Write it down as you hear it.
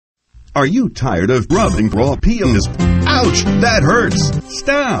Are you tired of rubbing raw peels? Ouch, that hurts.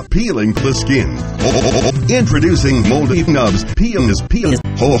 Stop peeling the skin. Introducing Moldy Nubs Peels.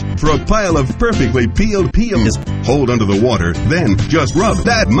 For a pile of perfectly peeled peels. Hold under the water, then just rub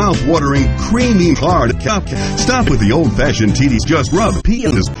that mouth-watering, creamy, hard cup. Stop with the old-fashioned tedious. Just rub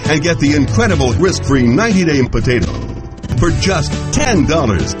peels and get the incredible risk-free 90-day potato for just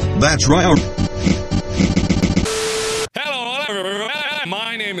 $10. That's right.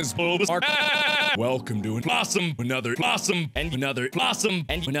 My name is Bulbasaur. Welcome to another blossom, and another blossom,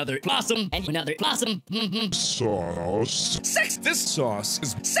 and another blossom, and another blossom. Sauce. Sex. This sauce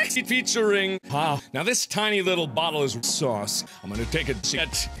is sexy, featuring. Wow. Now this tiny little bottle is sauce. I'm gonna take a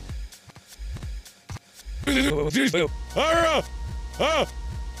jet. Alright.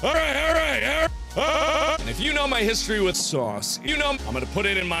 And if you know my history with sauce, you know I'm gonna put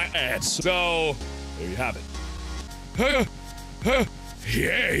it in my ads. So there you have it.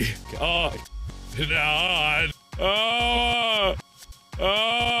 Yay! God. God.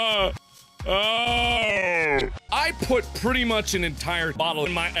 I put pretty much an entire bottle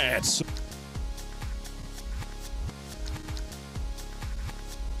in my ads.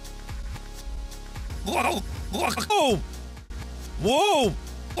 Whoa! Whoa! Whoa!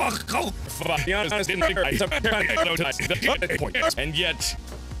 And yet,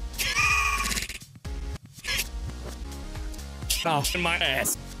 in my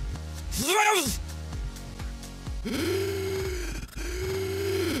ass.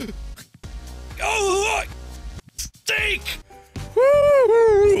 Oh, look! Steak!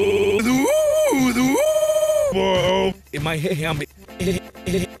 Whoa! In my ham,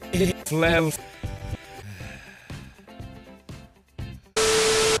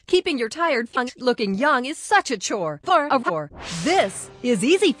 Keeping your tired funk looking young is such a chore. This is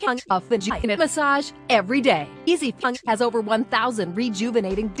Easy Funk, a vagina massage every day. Easy Funk has over 1,000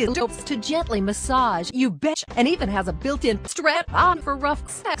 rejuvenating dildos to gently massage you bitch, and even has a built-in strap-on for rough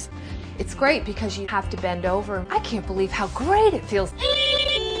sex. It's great because you have to bend over. I can't believe how great it feels.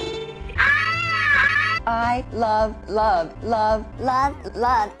 I love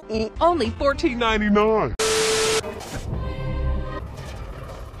eating. Only $14.99.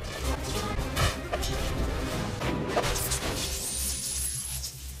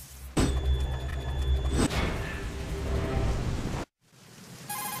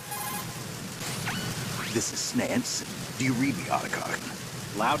 This is Snance. Do you read the autocard?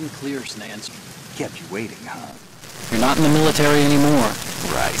 Loud and clear, Snance. Kept you waiting, huh? You're not in the military anymore.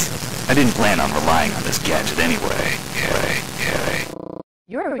 Right. I didn't plan on relying on this gadget anyway.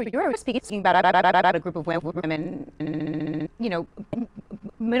 You're speaking about a group of women, you know,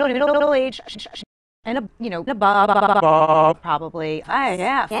 middle age, and above, probably.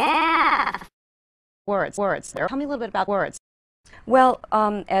 Yeah. Words. Tell me a little bit about words. Well,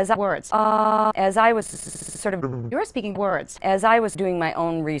 as I was sort of, You're speaking words. as I was doing my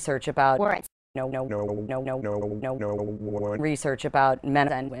own research about Words. research about men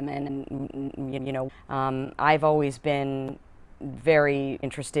and women, and I've always been very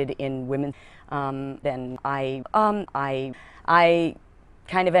interested in women. Then I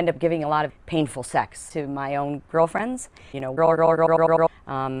kind of end up giving a lot of painful sex to my own girlfriends. I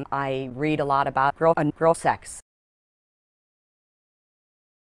read a lot about girl sex.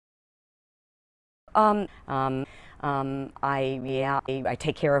 I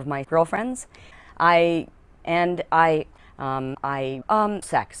take care of my girlfriends.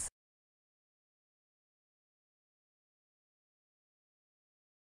 Sex.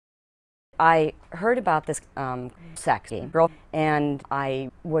 I heard about this sexy girl, and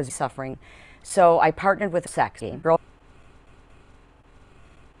I was suffering, so I partnered with a sexy girl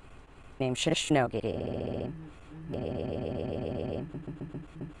named Shinogi.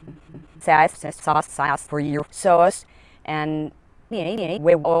 Sauce for your sauce, and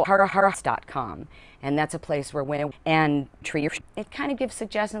harahara.com, and that's a place where women and treat your. It kind of gives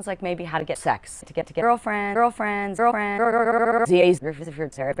suggestions like maybe how to get sex, to get girlfriends.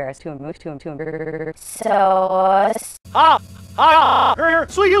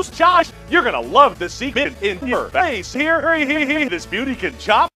 Sweet Josh, you're gonna love this secret in your face. Here, this beauty can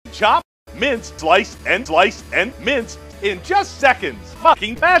chop, mince, slice, and mince in just seconds.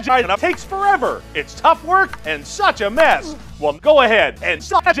 Fucking magic takes forever. It's tough work and such a mess. Well, go ahead and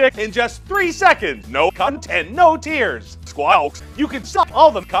suck magic in just 3 seconds. No cunt and no tears. Squawks, you can suck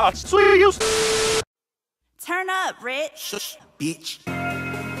all the cunts. Sweet. Turn up, Rich. Shush, bitch.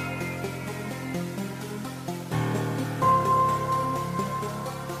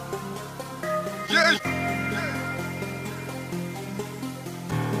 Yes!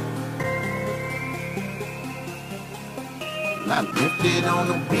 I'm lifted on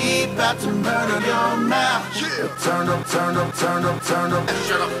the beat, about to murder your mouth. Yeah. Turn up, turn up, turn up, turn up.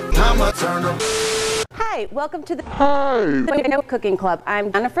 Shut up. I'ma turn up. Hi, welcome to the Cooking Club.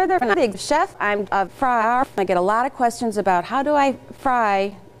 I'm Jennifer, the big chef. I'm a fryer. I get a lot of questions about how do I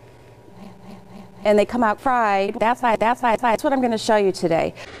fry, and they come out fried. That's what I'm going to show you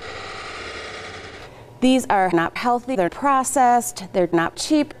today. These are not healthy. They're processed. They're not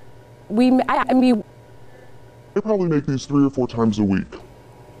cheap. I probably make these 3 or 4 times a week.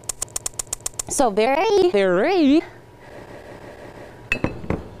 So very. Here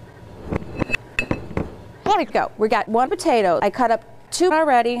we go. We got 1 potato. I cut up 2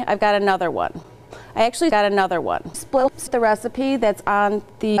 already. I've got another one. I actually got another one. Split the recipe that's on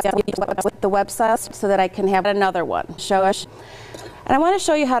the website so that I can have another one. Show us. And I want to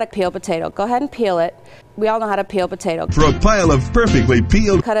show you how to peel potato. Go ahead and peel it. We all know how to peel potato. For a pile of perfectly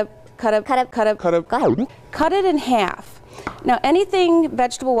peeled. Cut it in half. Now anything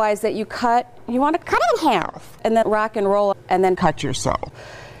vegetable-wise that you cut, you want to cut it in half and then rock and roll and then cut yourself.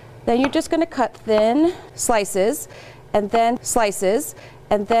 Then you're just going to cut thin slices and then slices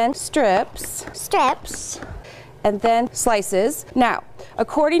and then strips, and then slices. Now,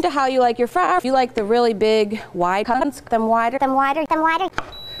 according to how you like your fry, if you like the really big, wide cuts, them wider.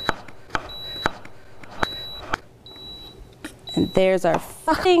 And there's our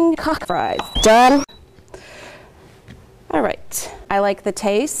fucking cock fries. Done. All right. I like the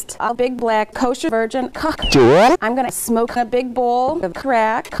taste of big black kosher virgin cock. I'm gonna smoke in a big bowl of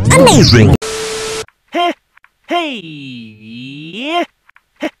crack. Amazing. Hey.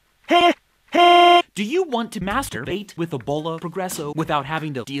 Do you want to masturbate with Ebola Progresso without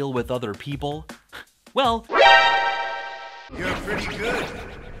having to deal with other people? Well, you're pretty good.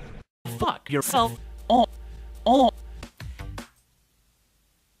 Fuck yourself.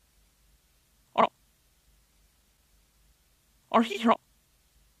 Are he wrong?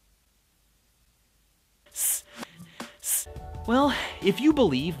 Well, if you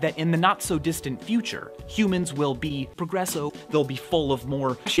believe that in the not-so-distant future, humans will be progresso, they'll be full of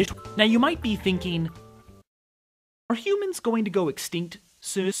more shit. Now you might be thinking, are humans going to go extinct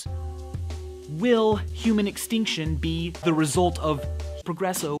soon? Will human extinction be the result of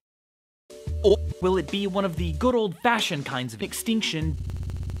progresso? Or will it be one of the good old-fashioned kinds of extinction?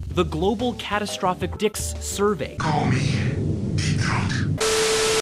 The Global Catastrophic Dicks Survey. Call me